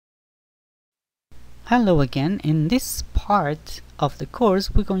Hello again. In this part of the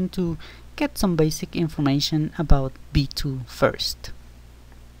course, we're going to get some basic information about B2 first.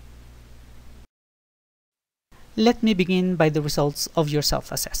 Let me begin by the results of your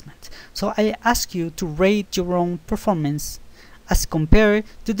self-assessment. So I ask you to rate your own performance as compared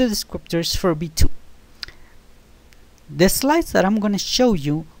to the descriptors for B2. The slides that I'm going to show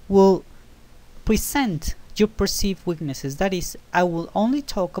you will present your perceived weaknesses. That is, I will only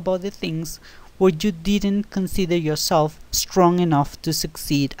talk about the things where you didn't consider yourself strong enough to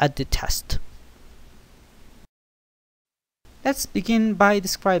succeed at the test. Let's begin by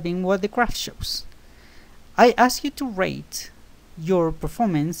describing what the graph shows. I ask you to rate your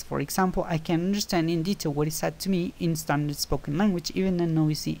performance. For example, I can understand in detail what is said to me in standard spoken language, even in a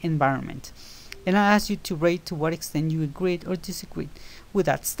noisy environment. And I ask you to rate to what extent you agreed or disagreed with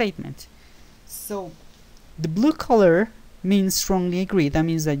that statement. So the blue color means strongly agree. That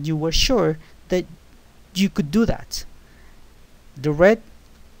means that you were sure that you could do that. The red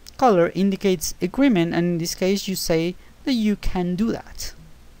color indicates agreement, and in this case you say that you can do that.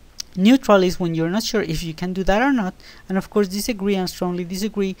 Neutral is when you're not sure if you can do that or not, and of course disagree and strongly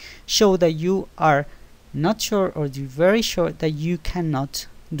disagree show that you are not sure or you're very sure that you cannot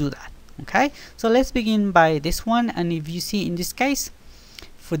do that. Okay, so let's begin by this one. And if you see in this case,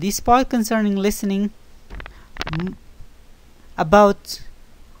 for this part concerning listening, about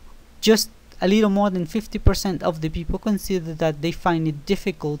just a little more than 50% of the people consider that they find it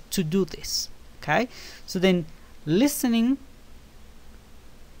difficult to do this. Okay, so then listening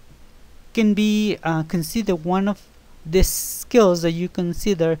can be considered one of the skills that you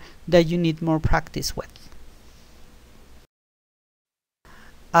consider that you need more practice with.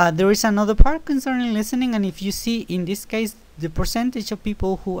 There is another part concerning listening, and if you see in this case, the percentage of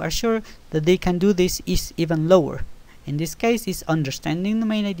people who are sure that they can do this is even lower. In this case, is understanding the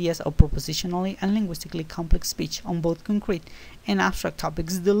main ideas of propositionally and linguistically complex speech on both concrete and abstract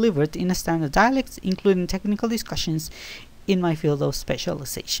topics delivered in a standard dialects, including technical discussions in my field of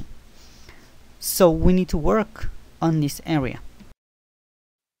specialization. So we need to work on this area.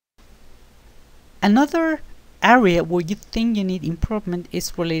 Another area where you think you need improvement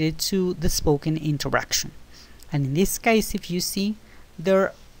is related to the spoken interaction. And in this case, if you see,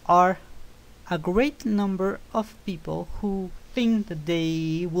 there are a great number of people who think that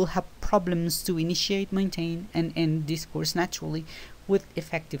they will have problems to initiate, maintain, and end discourse naturally with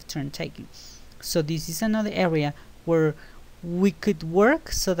effective turn taking. So this is another area where we could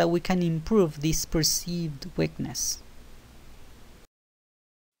work so that we can improve this perceived weakness.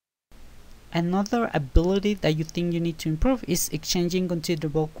 Another ability that you think you need to improve is exchanging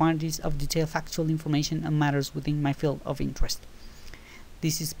considerable quantities of detailed factual information on matters within my field of interest.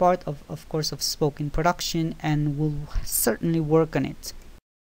 This is part of course, of spoken production, and we'll certainly work on it.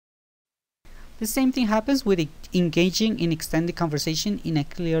 The same thing happens with engaging in extended conversation in a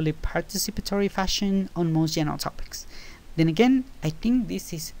clearly participatory fashion on most general topics. Then again, I think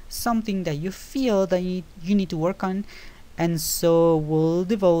this is something that you feel that you need to work on, and so we'll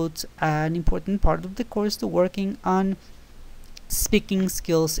devote an important part of the course to working on speaking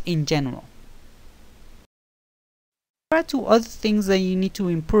skills in general. There are two other things that you need to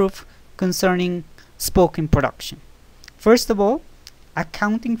improve concerning spoken production. First of all,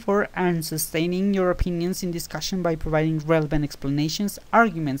 accounting for and sustaining your opinions in discussion by providing relevant explanations,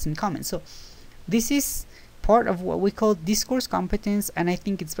 arguments, and comments. So this is part of what we call discourse competence, and I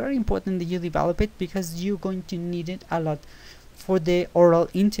think it's very important that you develop it because you're going to need it a lot for the oral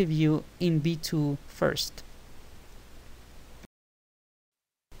interview in B2 first.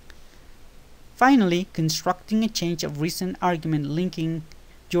 Finally, constructing a chain of reasoned argument linking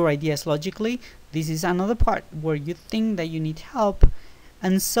your ideas logically. This is another part where you think that you need help,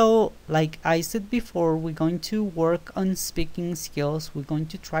 and so like I said before, we're going to work on speaking skills. We're going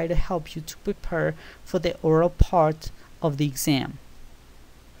to try to help you to prepare for the oral part of the exam.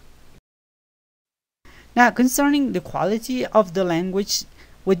 Now, concerning the quality of the language,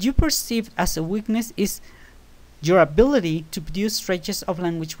 what you perceive as a weakness is your ability to produce stretches of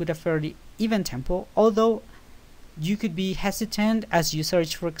language with a fairly even tempo, although you could be hesitant as you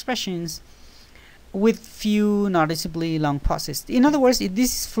search for expressions with few noticeably long pauses. In other words,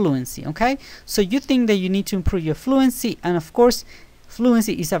 this is fluency, okay? So you think that you need to improve your fluency, and of course,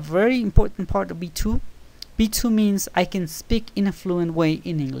 fluency is a very important part of B2. B2 means I can speak in a fluent way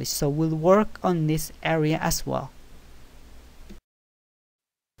in English, so we'll work on this area as well.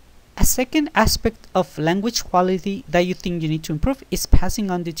 A second aspect of language quality that you think you need to improve is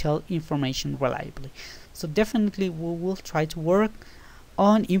passing on detailed information reliably. So definitely we will try to work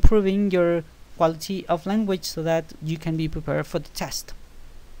on improving your quality of language so that you can be prepared for the test.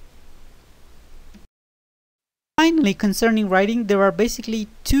 finally, concerning writing, there are basically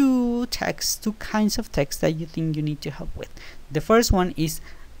two kinds of text that you think you need to help with. The first one is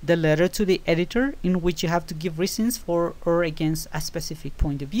the letter to the editor, in which you have to give reasons for or against a specific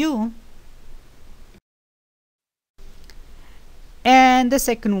point of view. And the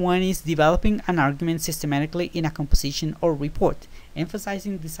second one is developing an argument systematically in a composition or report,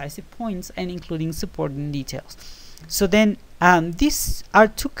 emphasizing decisive points and including supporting details. So then these are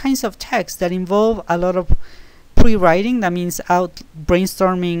two kinds of text that involve a lot of pre-writing. That means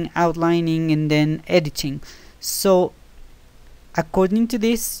brainstorming, outlining, and then editing. So according to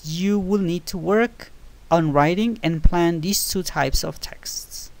this, you will need to work on writing and plan these two types of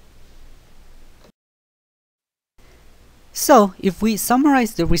texts. So if we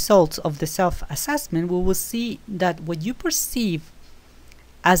summarize the results of the self-assessment, we will see that what you perceive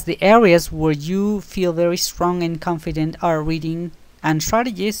as the areas where you feel very strong and confident are reading and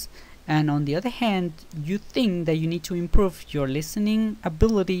strategies, and on the other hand, you think that you need to improve your listening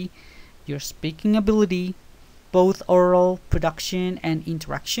ability, your speaking ability, both oral, production, and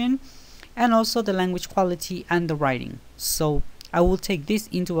interaction, and also the language quality and the writing. So I will take this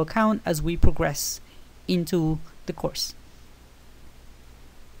into account as we progress into the course.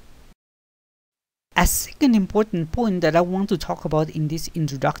 A second important point that I want to talk about in this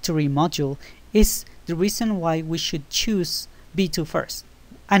introductory module is the reason why we should choose B2 first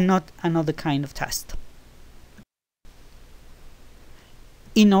and not another kind of test.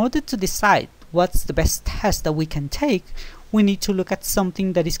 In order to decide what's the best test that we can take, we need to look at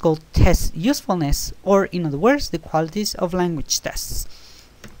something that is called test usefulness, or in other words, the qualities of language tests.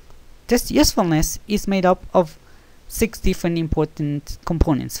 Test usefulness is made up of 6 different important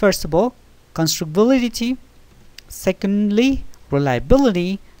components. First of all, constructability. Secondly,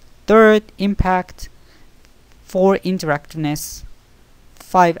 reliability. Third, impact. 4, interactiveness.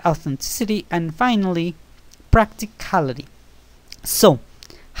 5, authenticity. And finally, practicality. So,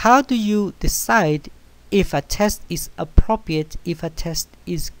 how do you decide if a test is appropriate, if a test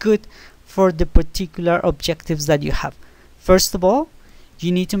is good for the particular objectives that you have? First of all,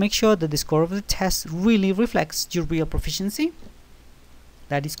 you need to make sure that the score of the test really reflects your real proficiency.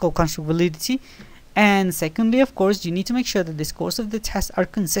 That is called constructability. And secondly, of course, you need to make sure that the scores of the test are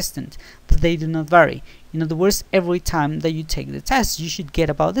consistent, that they do not vary. In other words, every time that you take the test, you should get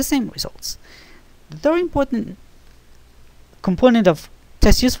about the same results. The third important component of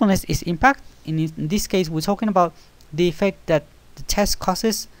test usefulness is impact. In this case, we're talking about the effect that the test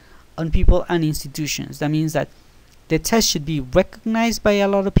causes on people and institutions. That means that the test should be recognized by a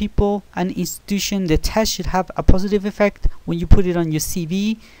lot of people and institutions. The test should have a positive effect when you put it on your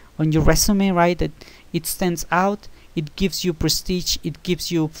CV, on your resume, right? That it stands out, it gives you prestige, it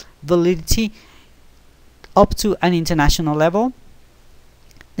gives you validity up to an international level.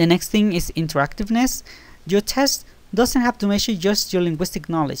 The next thing is interactiveness. Your test doesn't have to measure just your linguistic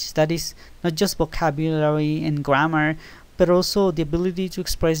knowledge. That is not just vocabulary and grammar, but also the ability to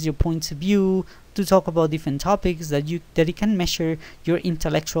express your points of view, to talk about different topics, that it can measure your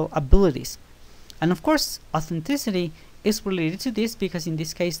intellectual abilities. And of course, authenticity is related to this, because in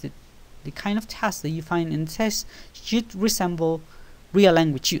this case, the kind of task that you find in the test should resemble real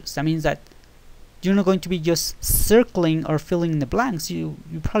language use. That means that you're not going to be just circling or filling in the blanks. You're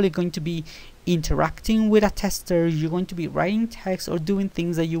probably going to be interacting with a tester. You're going to be writing text or doing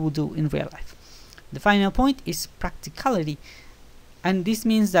things that you will do in real life. The final point is practicality, and this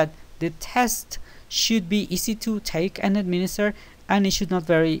means that the test should be easy to take and administer, and it should not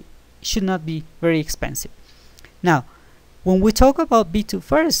be very expensive. Now, when we talk about B2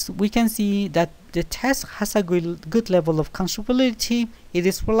 first, we can see that the test has a good level of constructability. It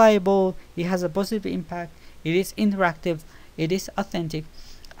is reliable, it has a positive impact, it is interactive, it is authentic,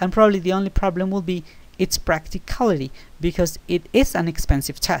 and probably the only problem will be its practicality, because it is an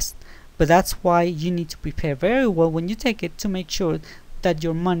expensive test. But that's why you need to prepare very well when you take it, to make sure that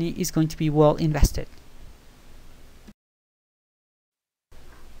your money is going to be well invested.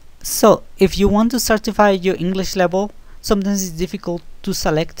 So if you want to certify your English level, sometimes it's difficult to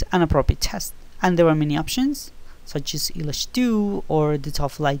select an appropriate test, and there are many options such as English 2 or the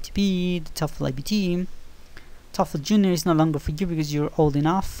TOEFL ITB, the TOEFL IBT. TOEFL Junior is no longer for you because you're old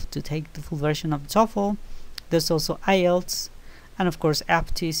enough to take the full version of the TOEFL. There's also IELTS, and of course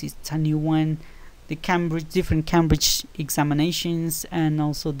APTIS is a new one. The different Cambridge examinations, and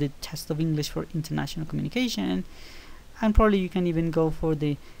also the test of English for international communication, and probably you can even go for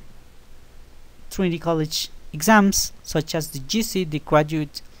the Trinity College exams such as the GC,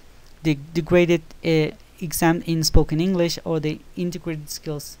 the graded exam in spoken English, or the integrated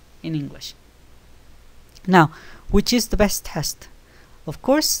skills in English. Now, which is the best test? Of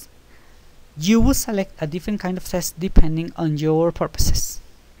course, you will select a different kind of test depending on your purposes.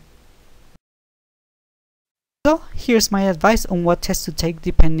 So here's my advice on what test to take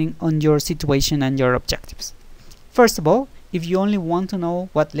depending on your situation and your objectives. First of all, if you only want to know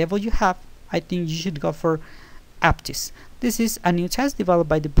what level you have, I think you should go for APTIS. This is a new test developed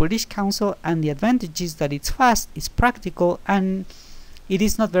by the British Council, and the advantage is that it's fast, it's practical, and it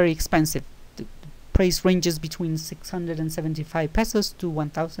is not very expensive. The price ranges between 675 pesos to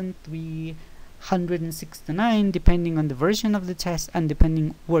 1,369 depending on the version of the test and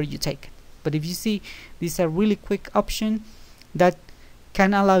depending where you take it. But if you see, this is a really quick option that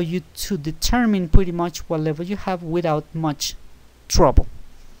can allow you to determine pretty much what level you have without much trouble.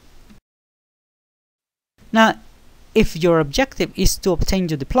 Now, if your objective is to obtain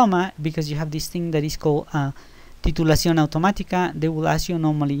your diploma, because you have this thing that is called titulación automática, they will ask you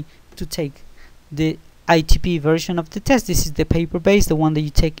normally to take the ITP version of the test. This is the paper-based, the one that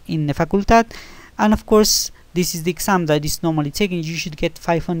you take in the facultad, and of course this is the exam that is normally taken. You should get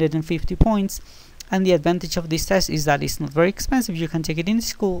 550 points, and the advantage of this test is that it's not very expensive. You can take it in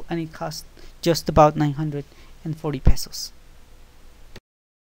school and it costs just about 940 pesos.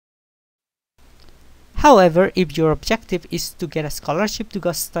 However, if your objective is to get a scholarship to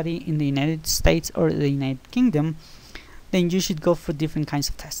go study in the United States or the United Kingdom, then you should go for different kinds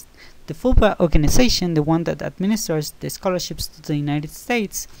of tests. The Fulbright organization, the one that administers the scholarships to the United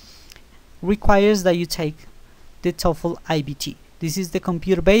States, requires that you take the TOEFL IBT. This is the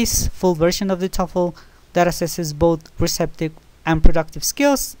computer-based full version of the TOEFL that assesses both receptive and productive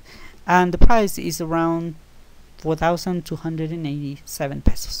skills, and the price is around 4,287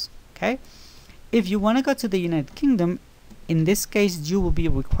 pesos. Okay. If you want to go to the United Kingdom, in this case you will be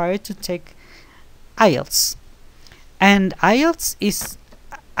required to take IELTS. And IELTS is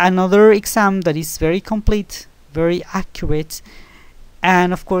another exam that is very complete, very accurate,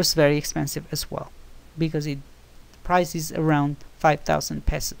 and of course very expensive as well, because the price is around 5,000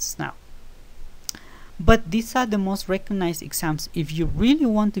 pesos now. But these are the most recognized exams if you really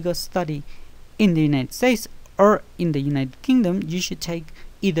want to go study in the United States or in the United Kingdom. You should take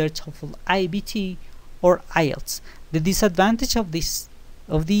either TOEFL IBT or IELTS. The disadvantage of these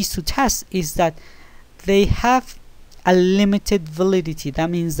two tests is that they have a limited validity.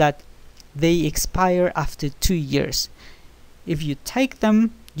 That means that they expire after 2 years. If you take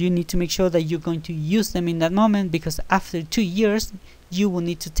them, you need to make sure that you're going to use them in that moment, because after 2 years you will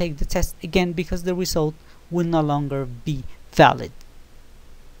need to take the test again because the result will no longer be valid.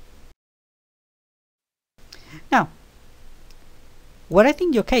 Now, what I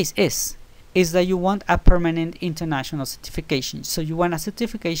think your case is that you want a permanent international certification. So you want a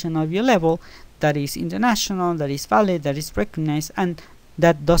certification of your level that is international, that is valid, that is recognized, and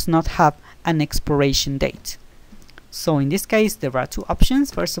that does not have an expiration date. So in this case, there are two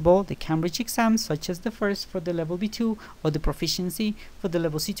options. First of all, the Cambridge exams, such as the first for the level B2 or the proficiency for the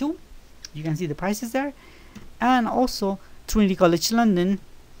level C2. You can see the prices there. And also Trinity College London,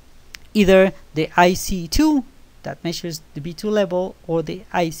 either the IC2 that measures the B2 level or the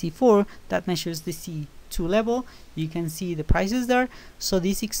IC4 that measures the C2 level. You can see the prices there. So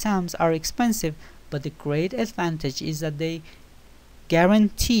these exams are expensive, but the great advantage is that they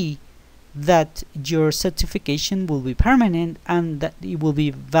guarantee that your certification will be permanent and that it will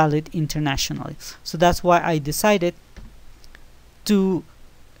be valid internationally. So that's why I decided to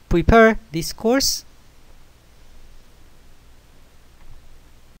prepare this course.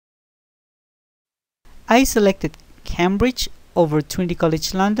 I selected Cambridge over Trinity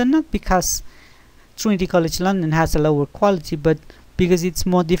College London, not because Trinity College London has a lower quality, but because it's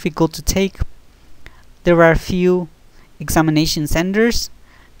more difficult to take. There are few examination centers,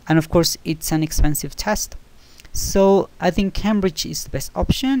 and of course it's an expensive test. So I think Cambridge is the best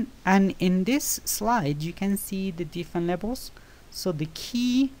option. And in this slide you can see the different levels. So the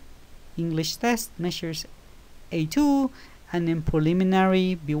key English test measures A2, and then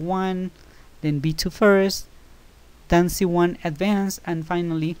preliminary B1, then B2 first, then C1 advanced, and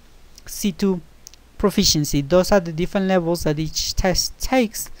finally C2 proficiency. Those are the different levels that each test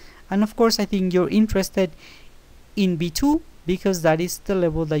takes. And of course I think you're interested in B2 because that is the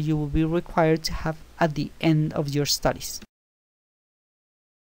level that you will be required to have at the end of your studies.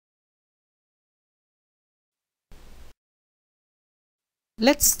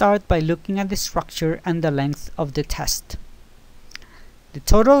 Let's start by looking at the structure and the length of the test. The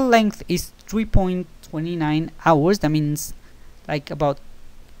total length is 3.29 hours. That means like about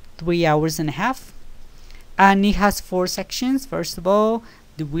 3 hours and a half. And it has 4 sections. First of all,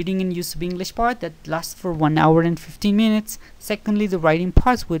 the reading and use of English part that lasts for 1 hour and 15 minutes. Secondly, the writing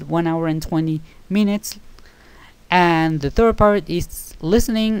parts with 1 hour and 20 minutes. And the third part is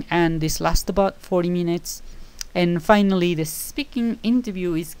listening, and this lasts about 40 minutes. And finally, the speaking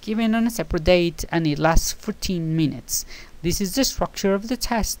interview is given on a separate date and it lasts 14 minutes. This is the structure of the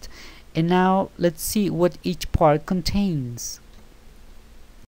test. And now let's see what each part contains.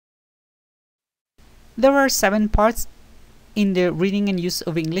 There are 7 parts in the reading and use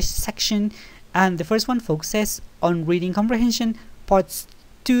of English section, and the first one focuses on reading comprehension. Parts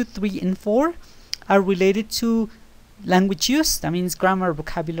 2, 3, and 4 are related to language use, that means grammar,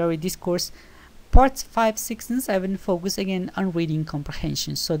 vocabulary, discourse. Parts 5, 6, and 7 focus again on reading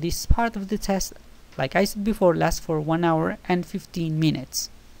comprehension. So this part of the test, like I said before, lasts for 1 hour and 15 minutes.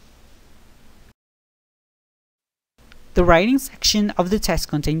 The writing section of the test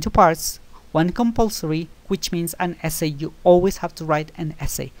contains 2 parts. One compulsory, which means an essay. You always have to write an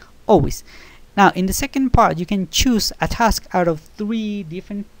essay, always. Now in the second part, you can choose a task out of 3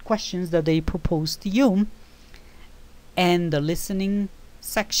 different questions that they propose to you. And the listening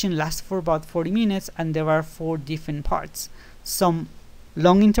section lasts for about 40 minutes, and there are 4 different parts. Some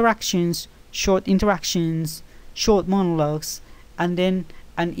long interactions, short monologues, and then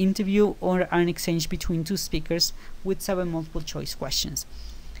an interview or an exchange between 2 speakers with 7 multiple choice questions.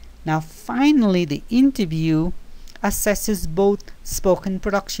 Now finally, the interview assesses both spoken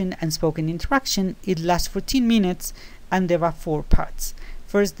production and spoken interaction. It lasts 14 minutes and there are 4 parts.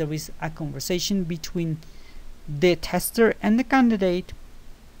 First, there is a conversation between the tester and the candidate.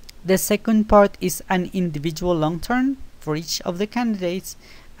 The second part is an individual long turn for each of the candidates,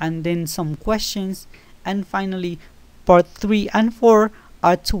 and then some questions. And finally, part 3 and 4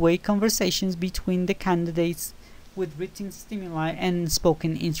 are two-way conversations between the candidates with written stimuli and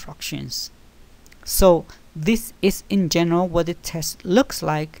spoken instructions. So this is in general what the test looks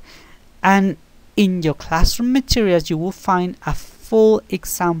like, and in your classroom materials you will find a full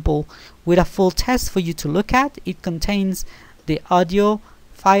example with a full test for you to look at. It contains the audio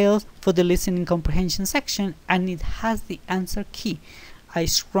files for the listening comprehension section, and it has the answer key. I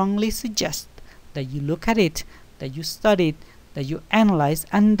strongly suggest that you look at it, that you study it, that you analyze,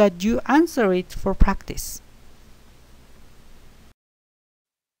 and that you answer it for practice.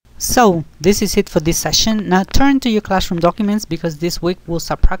 So this is it for this session. Now turn to your classroom documents, because this week we'll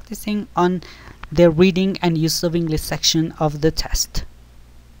start practicing on the reading and use of English section of the test.